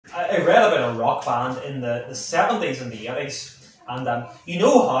I read about a rock band in the 70s and the 80s. And you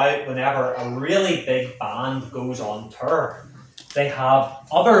know how whenever a really big band goes on tour, they have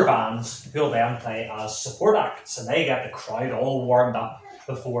other bands who will then play as support acts, and they get the crowd all warmed up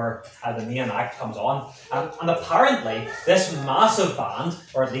before the main act comes on. And apparently this massive band,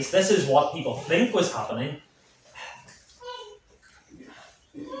 or at least this is what people think was happening,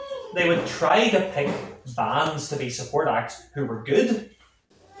 they would try to pick bands to be support acts who were good,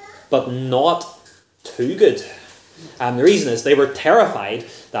 but not too good. And the reason is they were terrified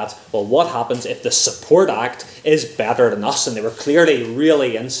that, well, what happens if the support act is better than us? And they were clearly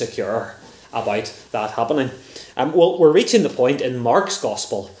really insecure about that happening. Well, we're reaching the point in Mark's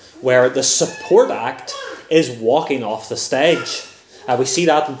Gospel where the support act is walking off the stage. We see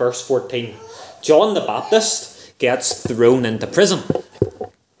that in verse 14. John the Baptist gets thrown into prison.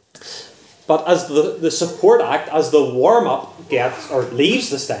 But as the support act, as the warm-up leaves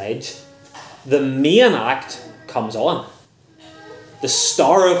the stage, the main act comes on. The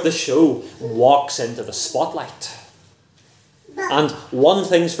star of the show walks into the spotlight. And one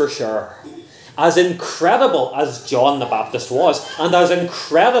thing's for sure, as incredible as John the Baptist was, and as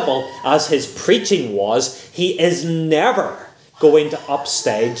incredible as his preaching was, he is never going to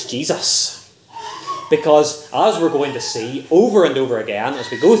upstage Jesus. Because as we're going to see over and over again as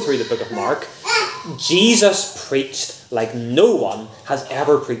we go through the book of Mark, Jesus preached like no one has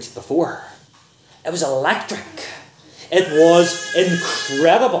ever preached before. It was electric. It was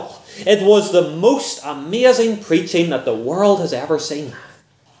incredible. It was the most amazing preaching that the world has ever seen.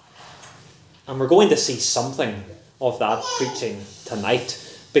 And we're going to see something of that preaching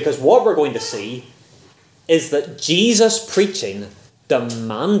tonight, because what we're going to see is that Jesus' preaching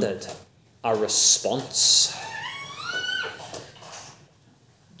demanded a response.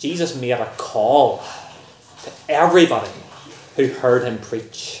 Jesus made a call to everybody who heard him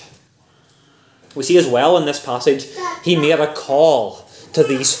preach. We see as well in this passage, he made a call to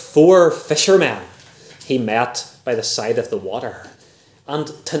these 4 fishermen he met by the side of the water. And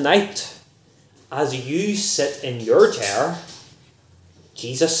tonight, as you sit in your chair,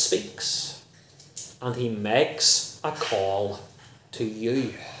 Jesus speaks, and he makes a call to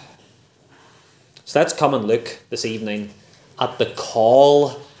you. So let's come and look this evening at the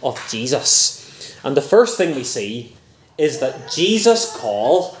call of Jesus. And the first thing we see is that Jesus'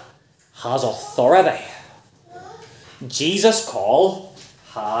 call has authority. Jesus' call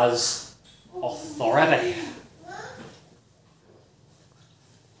has authority.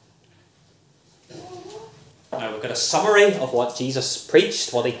 Now we've got a summary of what Jesus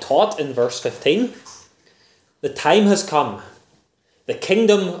preached, what he taught in verse 15. The time has come. The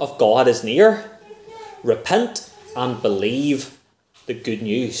kingdom of God is near. Repent and believe the good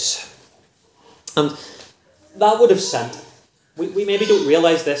news. And that would have sent, we maybe don't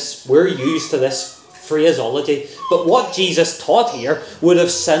realise this, we're used to this phraseology, but what Jesus taught here would have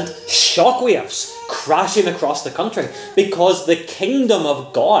sent shockwaves crashing across the country, because the kingdom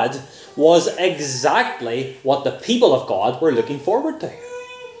of God was exactly what the people of God were looking forward to.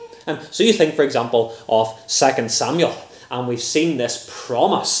 And so you think, for example, of 2 Samuel, and we've seen this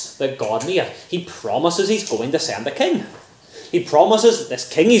promise that God made. He promises he's going to send a king. He promises that this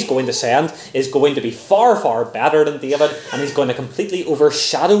king he's going to send is going to be far, far better than David, and he's going to completely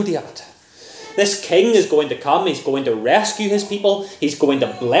overshadow David. This king is going to come, he's going to rescue his people, he's going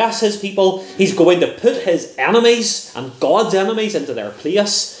to bless his people, he's going to put his enemies and God's enemies into their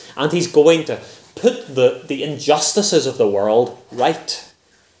place, and he's going to put the injustices of the world right.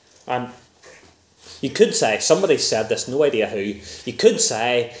 And you could say, somebody said this, no idea who, you could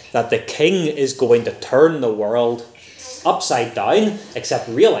say that the king is going to turn the world upside down, except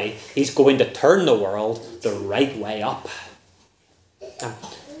really, he's going to turn the world the right way up.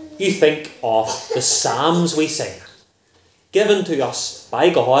 You think of the Psalms we sing, given to us by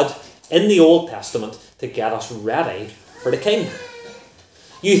God in the Old Testament to get us ready for the king.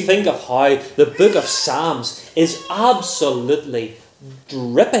 You think of how the book of Psalms is absolutely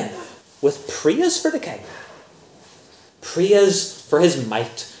dripping with praise for the king. Praise for his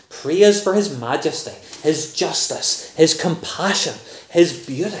might, praise for his majesty, his justice, his compassion, his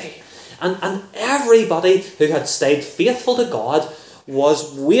beauty. And everybody who had stayed faithful to God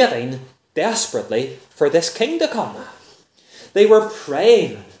was waiting desperately for this king to come. They were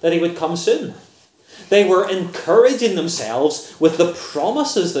praying that he would come soon. They were encouraging themselves with the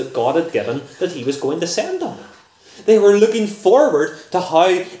promises that God had given that he was going to send them. They were looking forward to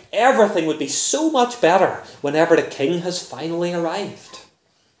how everything would be so much better whenever the king has finally arrived.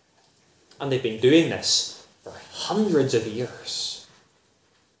 And they've been doing this for hundreds of years.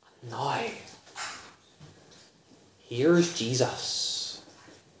 And now, here's Jesus.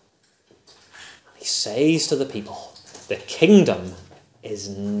 He says to the people, the kingdom is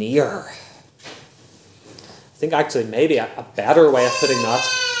near. I think actually maybe a better way of putting that,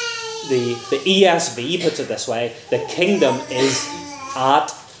 the ESV puts it this way, the kingdom is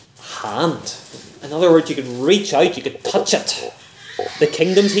at hand. In other words, you could reach out, you could touch it. The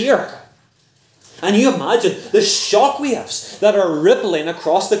kingdom's here. And you imagine the shockwaves that are rippling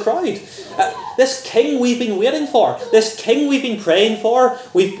across the crowd. This king we've been waiting for, this king we've been praying for,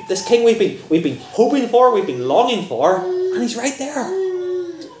 this king we've been hoping for, we've been longing for, and he's right there.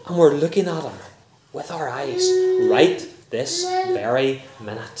 And we're looking at him with our eyes right this very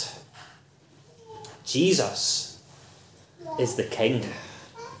minute. Jesus is the king.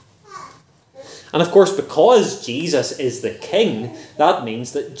 And of course, because Jesus is the king, that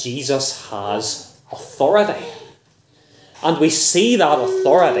means that Jesus has authority. And we see that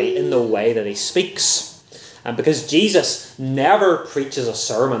authority in the way that he speaks. And because Jesus never preaches a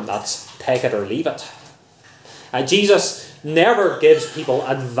sermon that's take it or leave it. And Jesus never gives people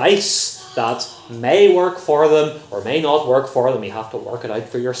advice that may work for them or may not work for them. You have to work it out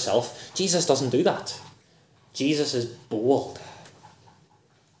for yourself. Jesus doesn't do that. Jesus is bold.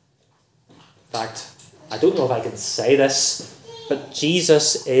 In fact, I don't know if I can say this, but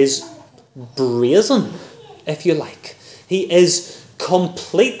Jesus is brazen, if you like. He is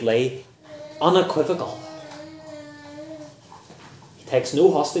completely unequivocal. He takes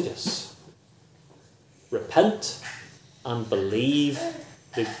no hostages. Repent and believe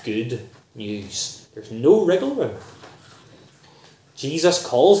the good news. There's no wriggle room. Jesus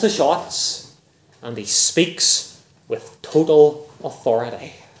calls the shots and he speaks with total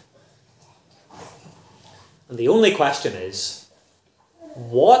authority. And the only question is,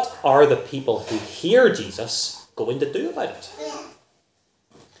 what are the people who hear Jesus going to do about it?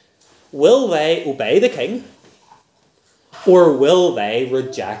 Will they obey the king? Or will they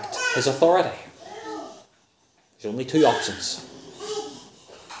reject his authority? There's only two options.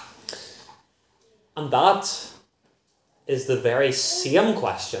 And that is the very same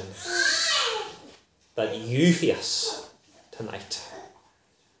question that you face tonight.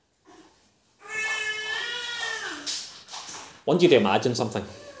 I want you to imagine something.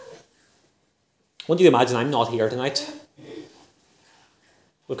 I want you to imagine I'm not here tonight.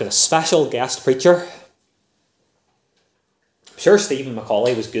 We've got a special guest preacher. I'm sure Stephen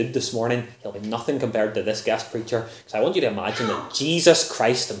McCollum was good this morning. He'll be nothing compared to this guest preacher. So I want you to imagine that Jesus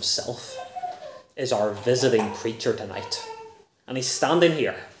Christ himself is our visiting preacher tonight. And he's standing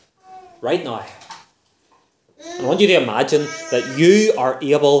here, right now. And I want you to imagine that you are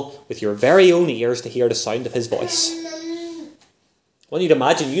able, with your very own ears, to hear the sound of his voice. I want you to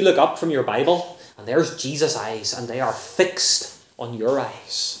imagine you look up from your Bible and there's Jesus' eyes and they are fixed on your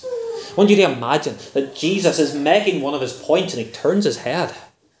eyes. I want you to imagine that Jesus is making one of his points and he turns his head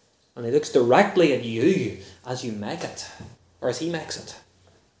and he looks directly at you as you make it, or as he makes it.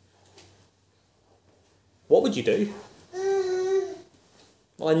 What would you do?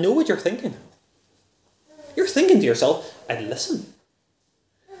 Well, I know what you're thinking. You're thinking to yourself, I'd listen.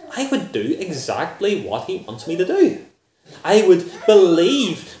 I would do exactly what he wants me to do. I would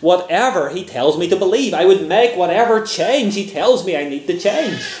believe whatever he tells me to believe. I would make whatever change he tells me I need to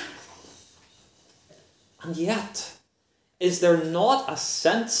change. And yet, is there not a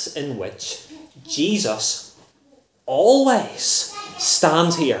sense in which Jesus always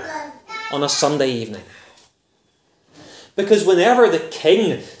stands here on a Sunday evening? Because whenever the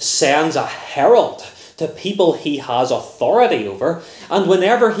king sends a herald to people he has authority over, and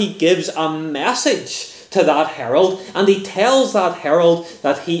whenever he gives a message to that herald, and he tells that herald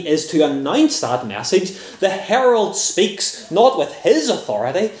that he is to announce that message, the herald speaks not with his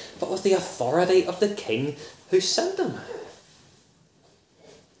authority, but with the authority of the king who sent him.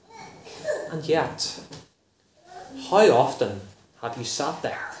 And yet, how often have you sat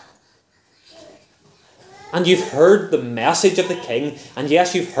there? And you've heard the message of the king, and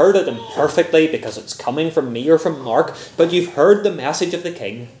yes, you've heard it imperfectly because it's coming from me or from Mark, but you've heard the message of the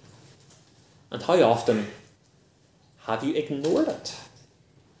king. And how often have you ignored it?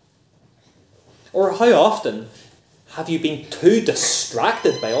 Or how often have you been too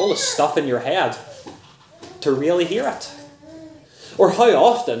distracted by all the stuff in your head to really hear it? Or how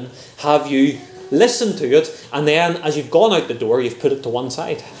often have you listened to it and then as you've gone out the door you've put it to one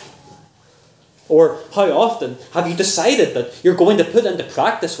side? Or how often have you decided that you're going to put into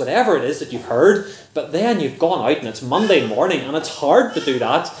practice whatever it is that you've heard, but then you've gone out and it's Monday morning and it's hard to do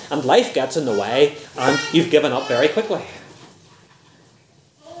that and life gets in the way and you've given up very quickly?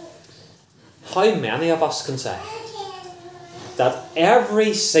 How many of us can say that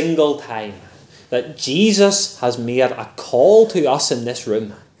every single time that Jesus has made a call to us in this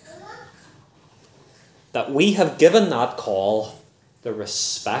room, that we have given that call the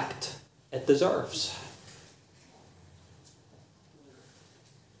respect it deserves.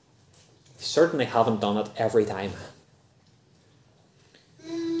 We certainly haven't done it every time.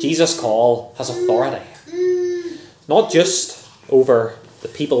 Jesus' call has authority, not just over the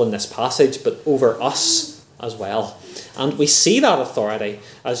people in this passage, but over us as well. And we see that authority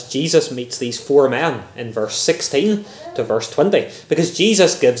as Jesus meets these four men in verse 16 to verse 20, because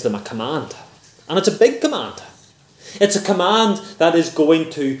Jesus gives them a command. And it's a big command. It's a command that is going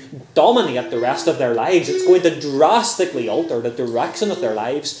to dominate the rest of their lives. It's going to drastically alter the direction of their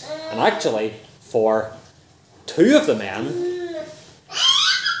lives. And actually, for two of the men,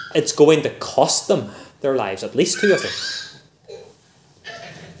 it's going to cost them their lives, at least two of them.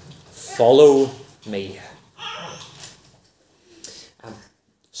 Follow me.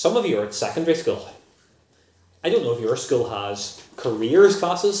 Some of you are at secondary school. I don't know if your school has careers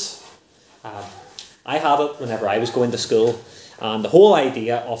classes. I had it whenever I was going to school. And the whole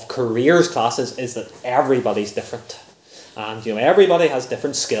idea of careers classes is that everybody's different. And everybody has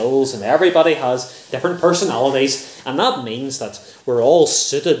different skills and everybody has different personalities. And that means that we're all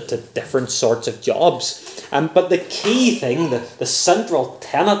suited to different sorts of jobs. But the key thing, the central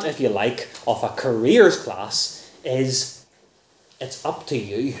tenet, if you like, of a careers class is it's up to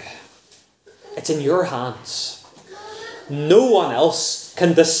you. It's in your hands. No one else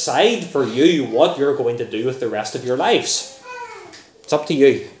can decide for you what you're going to do with the rest of your lives. It's up to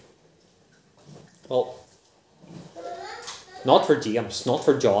you. Well, not for James, not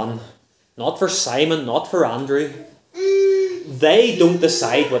for John, not for Simon, not for Andrew. They don't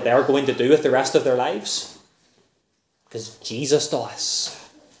decide what they're going to do with the rest of their lives, because Jesus does.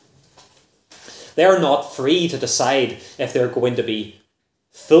 They're not free to decide if they're going to be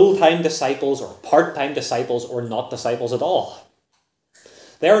full-time disciples or part-time disciples or not disciples at all.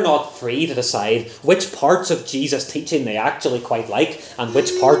 They're not free to decide which parts of Jesus' teaching they actually quite like and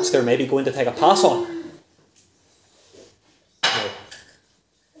which parts they're maybe going to take a pass on. No.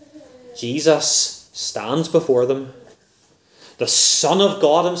 Jesus stands before them, the Son of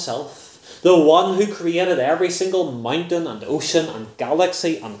God himself, the one who created every single mountain and ocean and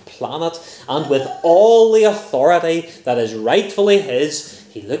galaxy and planet, and with all the authority that is rightfully his,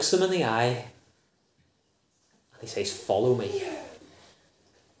 he looks them in the eye and he says, follow me.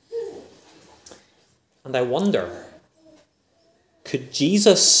 And I wonder, could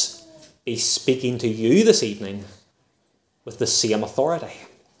Jesus be speaking to you this evening with the same authority?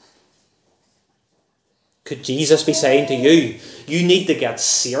 Could Jesus be saying to you, you need to get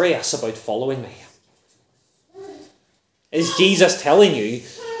serious about following me? Is Jesus telling you,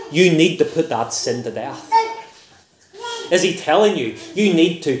 you need to put that sin to death? Is he telling you, you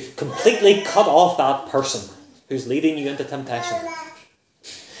need to completely cut off that person who's leading you into temptation?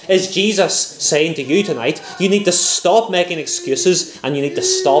 Is Jesus saying to you tonight, you need to stop making excuses and you need to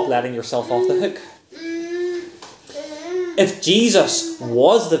stop letting yourself off the hook? If Jesus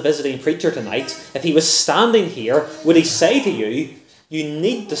was the visiting preacher tonight, if he was standing here, would he say to you, you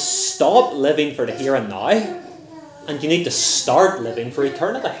need to stop living for the here and now, and you need to start living for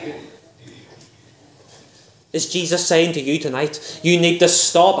eternity? Is Jesus saying to you tonight, you need to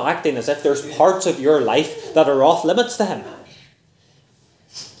stop acting as if there's parts of your life that are off limits to him,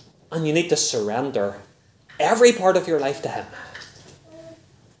 and you need to surrender every part of your life to him?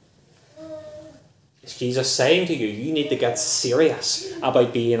 Is Jesus saying to you, you need to get serious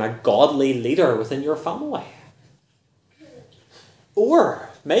about being a godly leader within your family? Or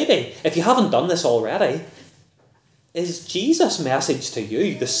maybe, if you haven't done this already, is Jesus' message to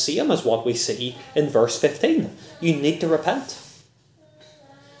you the same as what we see in verse 15? You need to repent.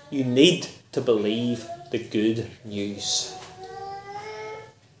 You need to believe the good news.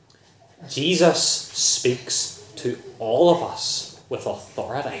 Jesus speaks to all of us with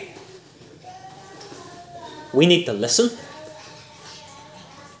authority. We need to listen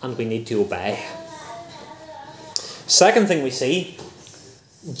and we need to obey. Second thing we see,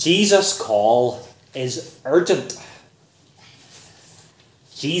 Jesus' call is urgent.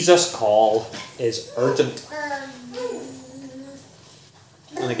 Jesus' call is urgent.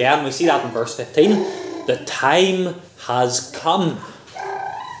 And again, we see that in verse 15. The time has come.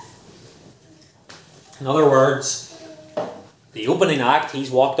 In other words, the opening act, he's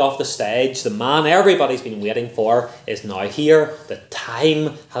walked off the stage. The man everybody's been waiting for is now here. The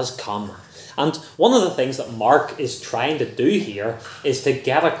time has come. And one of the things that Mark is trying to do here is to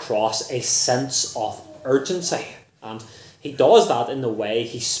get across a sense of urgency. And he does that in the way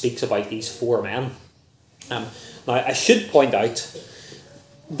he speaks about these four men. Now, I should point out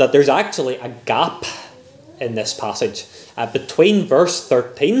that there's actually a gap in this passage between verse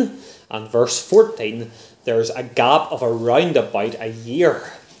 13 and verse 14, there's a gap of around about a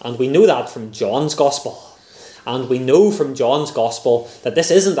year. And we know that from John's Gospel. And we know from John's Gospel that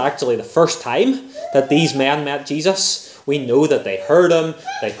this isn't actually the first time that these men met Jesus. We know that they heard him.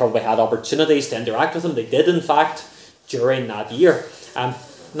 They probably had opportunities to interact with him. They did, in fact, during that year. And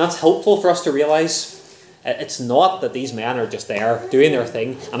that's helpful for us to realise. It's not that these men are just there doing their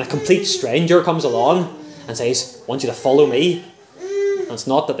thing and a complete stranger comes along and says, "I want you to follow me." And it's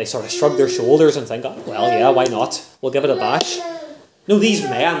not that they sort of shrug their shoulders and think, "Oh, well, yeah, why not? We'll give it a bash." No, these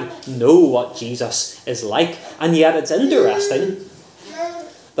men know what Jesus is like. And yet it's interesting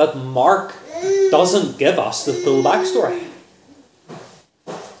that Mark doesn't give us the full backstory.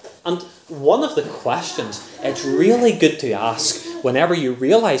 And one of the questions it's really good to ask whenever you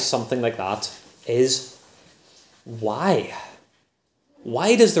realise something like that is, why?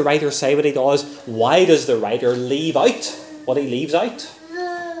 Why does the writer say what he does? Why does the writer leave out what he leaves out?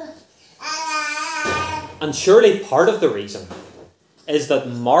 And surely part of the reason is that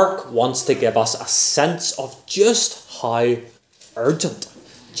Mark wants to give us a sense of just how urgent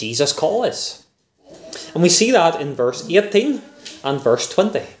Jesus' call is. And we see that in verse 18 and verse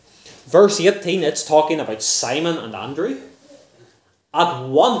 20. Verse 18, it's talking about Simon and Andrew. At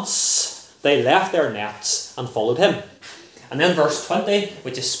once they left their nets and followed him. And then verse 20,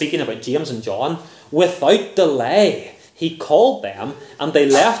 which is speaking about James and John, without delay he called them, and they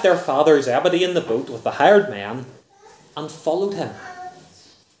left their father Zebedee in the boat with the hired men and followed him.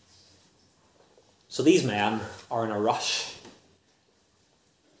 So these men are in a rush.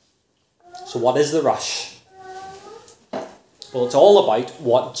 So what is the rush? Well, it's all about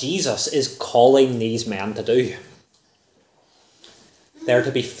what Jesus is calling these men to do. They're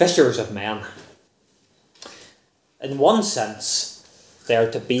to be fishers of men. In one sense, they're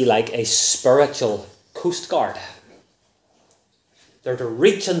to be like a spiritual coast guard. They're to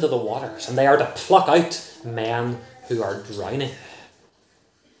reach into the waters and they are to pluck out men who are drowning.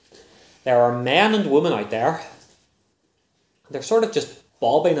 There are men and women out there. They're sort of just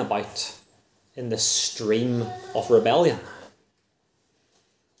bobbing about in the stream of rebellion.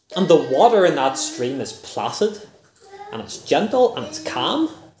 And the water in that stream is placid, and it's gentle, and it's calm.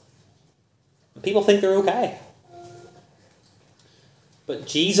 And people think they're okay. But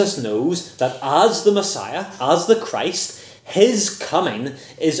Jesus knows that as the Messiah, as the Christ, his coming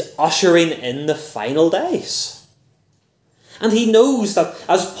is ushering in the final days. And he knows that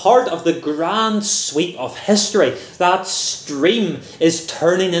as part of the grand sweep of history, that stream is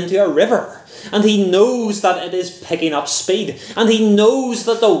turning into a river. And he knows that it is picking up speed. And he knows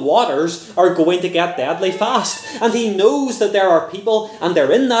that the waters are going to get deadly fast. And he knows that there are people and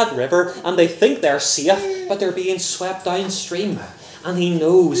they're in that river and they think they're safe, but they're being swept downstream. And he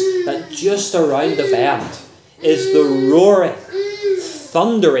knows that just around the bend is the roaring,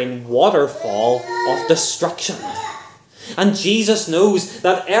 thundering waterfall of destruction. And Jesus knows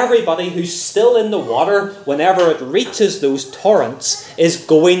that everybody who's still in the water, whenever it reaches those torrents, is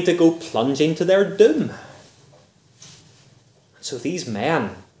going to go plunging to their doom. So these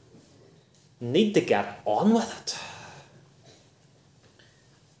men need to get on with it.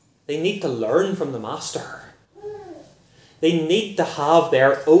 They need to learn from the Master. They need to have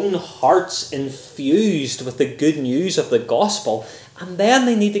their own hearts infused with the good news of the gospel, and then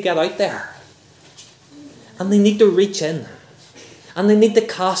they need to get out there. And they need to reach in. And they need to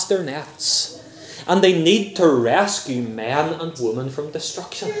cast their nets. And they need to rescue men and women from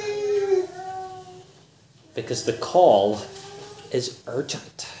destruction. Because the call is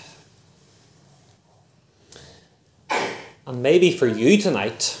urgent. And maybe for you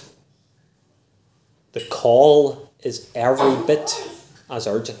tonight, the call is every bit as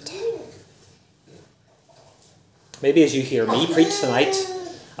urgent. Maybe as you hear me preach tonight,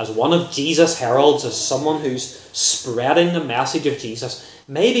 as one of Jesus' heralds, as someone who's spreading the message of Jesus,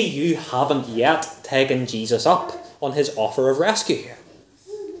 maybe you haven't yet taken Jesus up on his offer of rescue.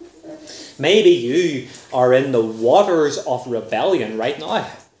 Maybe you are in the waters of rebellion right now.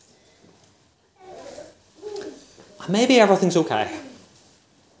 Maybe everything's okay.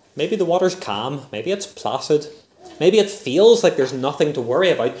 Maybe the water's calm. Maybe it's placid. Maybe it feels like there's nothing to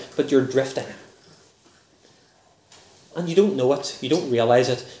worry about, but you're drifting. And you don't know it, you don't realise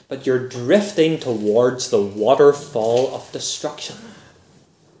it, but you're drifting towards the waterfall of destruction.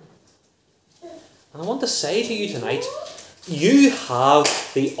 And I want to say to you tonight, you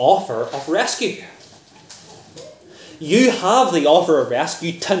have the offer of rescue. You have the offer of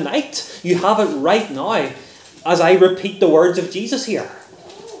rescue tonight. You have it right now, as I repeat the words of Jesus here.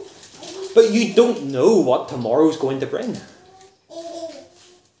 But you don't know what tomorrow's going to bring.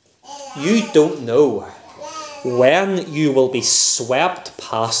 You don't know when you will be swept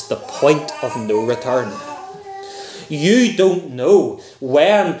past the point of no return. You don't know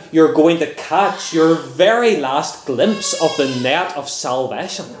when you're going to catch your very last glimpse of the net of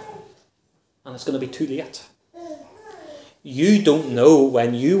salvation. And it's going to be too late. You don't know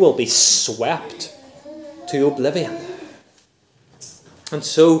when you will be swept to oblivion. And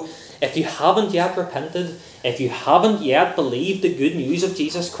so, if you haven't yet repented, if you haven't yet believed the good news of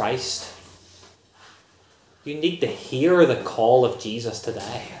Jesus Christ, you need to hear the call of Jesus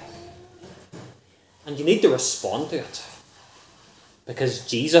today. And you need to respond to it. Because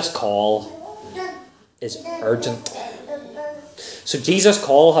Jesus' call is urgent. So Jesus'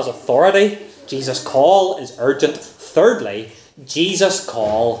 call has authority. Jesus' call is urgent. Thirdly, Jesus'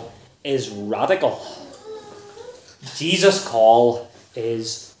 call is radical. Jesus' call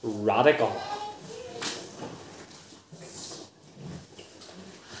is radical.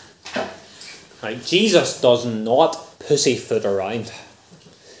 Now, Jesus does not pussyfoot around.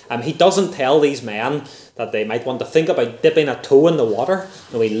 He doesn't tell these men that they might want to think about dipping a toe in the water.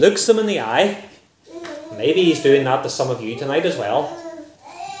 No, he looks them in the eye. Maybe he's doing that to some of you tonight as well.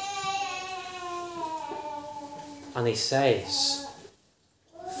 And he says,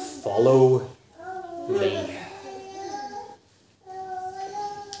 follow me.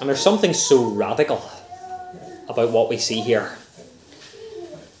 And there's something so radical about what we see here.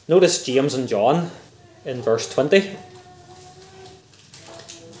 Notice James and John in verse 20.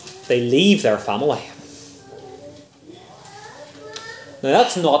 They leave their family. Now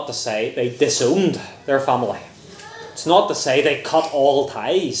that's not to say they disowned their family. It's not to say they cut all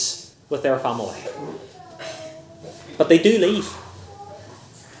ties with their family. But they do leave.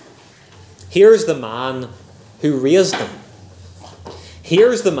 Here's the man who raised them.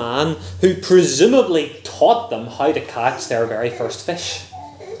 Here's the man who presumably taught them how to catch their very first fish.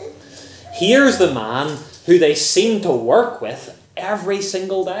 Here's the man who they seem to work with every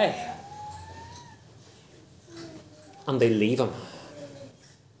single day. And they leave him.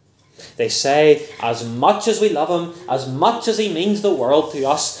 They say, as much as we love him, as much as he means the world to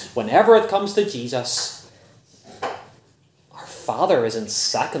us, whenever it comes to Jesus, our Father is in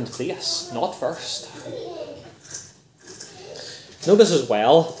second place, not first. Notice as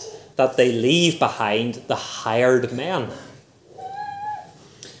well that they leave behind the hired men.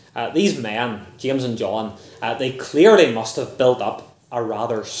 These men, James and John, they clearly must have built up a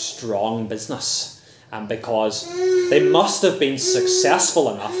rather strong business. Because they must have been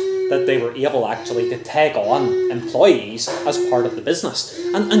successful enough that they were able actually to take on employees as part of the business.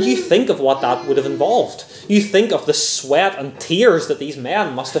 And you think of what that would have involved. You think of the sweat and tears that these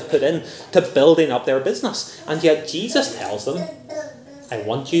men must have put in to building up their business. And yet Jesus tells them, I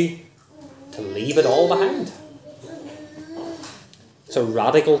want you to leave it all behind. It's a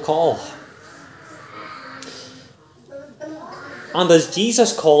radical call. And as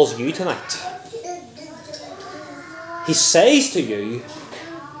Jesus calls you tonight, he says to you,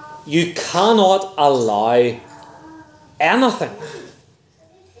 you cannot allow anything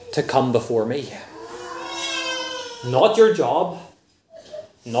to come before me. Not your job,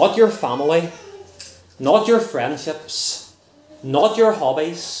 not your family, not your friendships, not your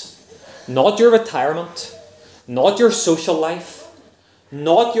hobbies, not your retirement, not your social life,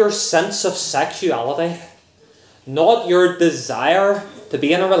 not your sense of sexuality, not your desire to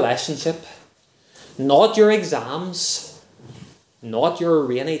be in a relationship, not your exams, not your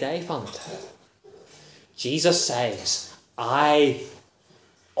rainy day fund. Jesus says, I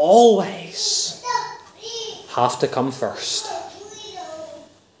always have to come first.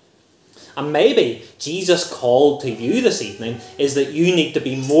 And maybe Jesus' call to you this evening is that you need to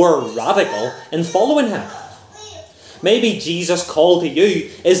be more radical in following him. Maybe Jesus' call to you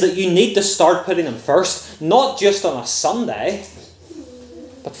is that you need to start putting him first, not just on a Sunday,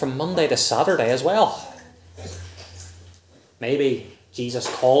 but from Monday to Saturday as well. Maybe Jesus'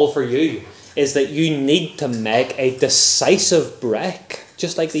 call for you is that you need to make a decisive break,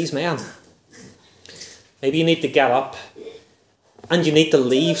 just like these men. Maybe you need to get up and you need to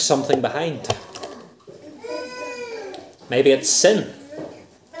leave something behind. Maybe it's sin.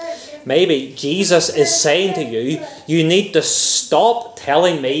 Maybe Jesus is saying to you, you need to stop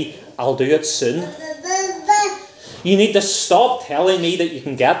telling me I'll do it soon. You need to stop telling me that you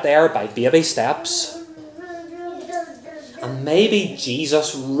can get there by baby steps. And maybe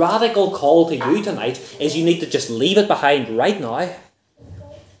Jesus' radical call to you tonight is you need to just leave it behind right now. And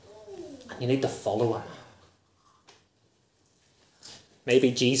you need to follow him.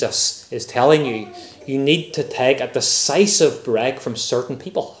 Maybe Jesus is telling you, you need to take a decisive break from certain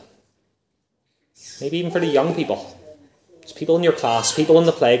people. Maybe even for the young people. It's people in your class, people in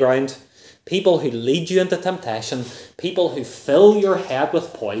the playground, people who lead you into temptation, people who fill your head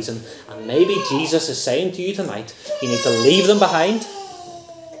with poison, and maybe Jesus is saying to you tonight, you need to leave them behind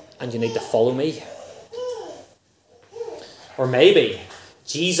and you need to follow me. Or maybe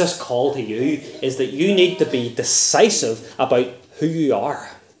Jesus' call to you is that you need to be decisive about who you are.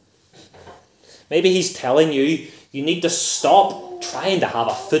 Maybe he's telling you you need to stop trying to have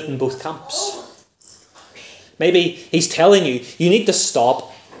a foot in both camps. Maybe he's telling you you need to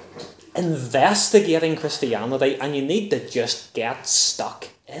stop investigating Christianity and you need to just get stuck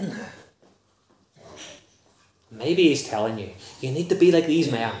in. Maybe he's telling you you need to be like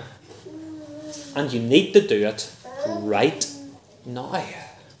these men and you need to do it right now.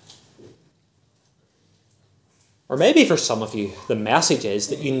 Or maybe for some of you the message is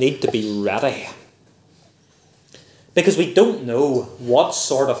that you need to be ready. Because we don't know what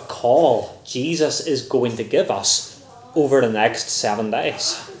sort of call Jesus is going to give us over the next 7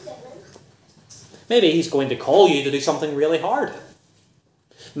 days. Maybe he's going to call you to do something really hard.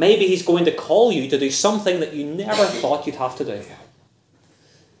 Maybe he's going to call you to do something that you never thought you'd have to do.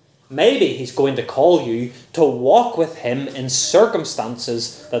 Maybe he's going to call you to walk with him in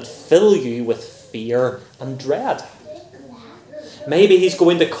circumstances that fill you with fear and dread. Maybe he's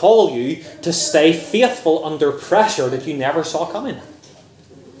going to call you to stay faithful under pressure that you never saw coming.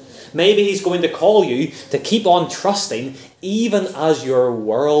 Maybe he's going to call you to keep on trusting even as your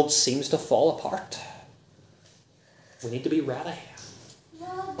world seems to fall apart. We need to be ready.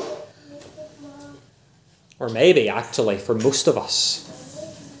 Or maybe, actually, for most of us,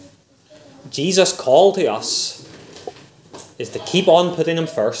 Jesus' call to us is to keep on putting him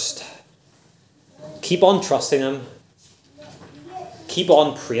first, keep on trusting him, keep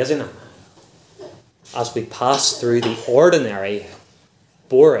on praising him as we pass through the ordinary,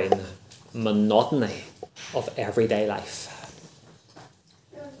 boring monotony of everyday life.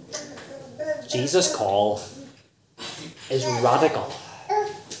 Jesus' call is radical.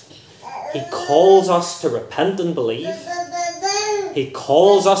 He calls us to repent and believe. He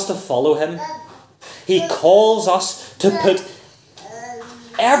calls us to follow him. He calls us to put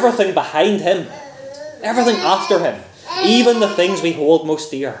everything behind him, everything after him, even the things we hold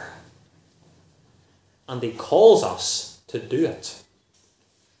most dear. And he calls us to do it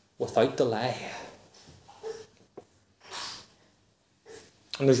without delay.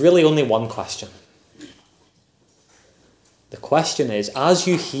 And there's really only one question. The question is, as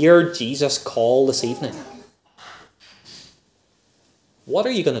you hear Jesus' call this evening, what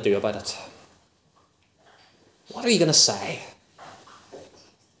are you going to do about it? What are you going to say?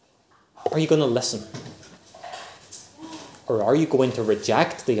 Are you going to listen? Or are you going to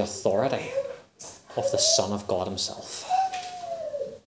reject the authority of the Son of God himself?